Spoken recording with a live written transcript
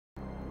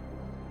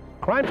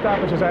Crime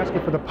Stoppers is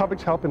asking for the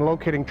public's help in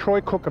locating Troy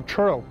Cook of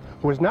Truro,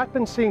 who has not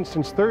been seen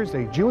since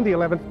Thursday, June the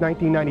 11th,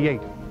 1998.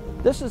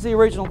 This is the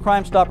original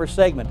Crime Stoppers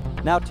segment,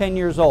 now 10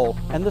 years old,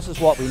 and this is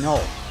what we know.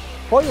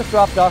 Troy was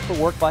dropped off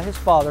for work by his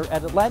father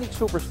at Atlantic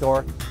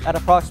Superstore at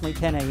approximately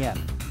 10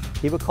 a.m.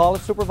 He would call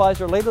his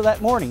supervisor later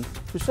that morning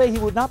to say he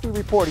would not be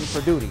reporting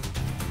for duty.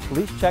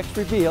 Police checks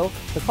reveal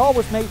the call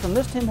was made from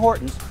this Tim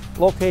Hortons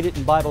located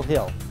in Bible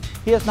Hill.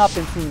 He has not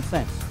been seen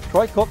since.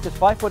 Troy Cook is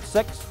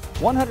 5'6",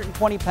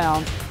 120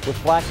 pounds,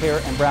 with black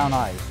hair and brown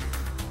eyes.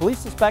 Police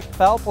suspect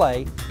foul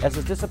play, as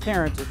his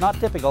disappearance is not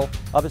typical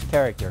of his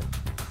character.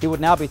 He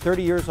would now be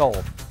 30 years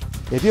old.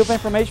 If you have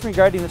information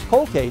regarding this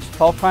cold case,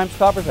 call Crime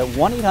Stoppers at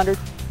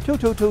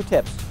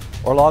 1-800-222-TIPS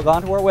or log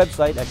on to our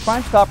website at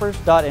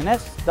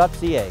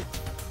crimestoppers.ns.ca.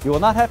 You will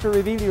not have to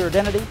reveal your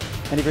identity,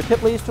 and if your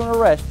tip leads to an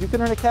arrest, you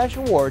can earn a cash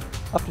award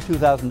up to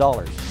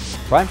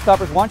 $2,000. Crime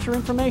Stoppers wants your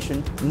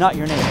information, not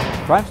your name.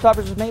 Crime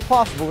Stoppers is made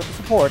possible with the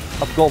support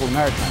of Global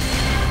Maritime.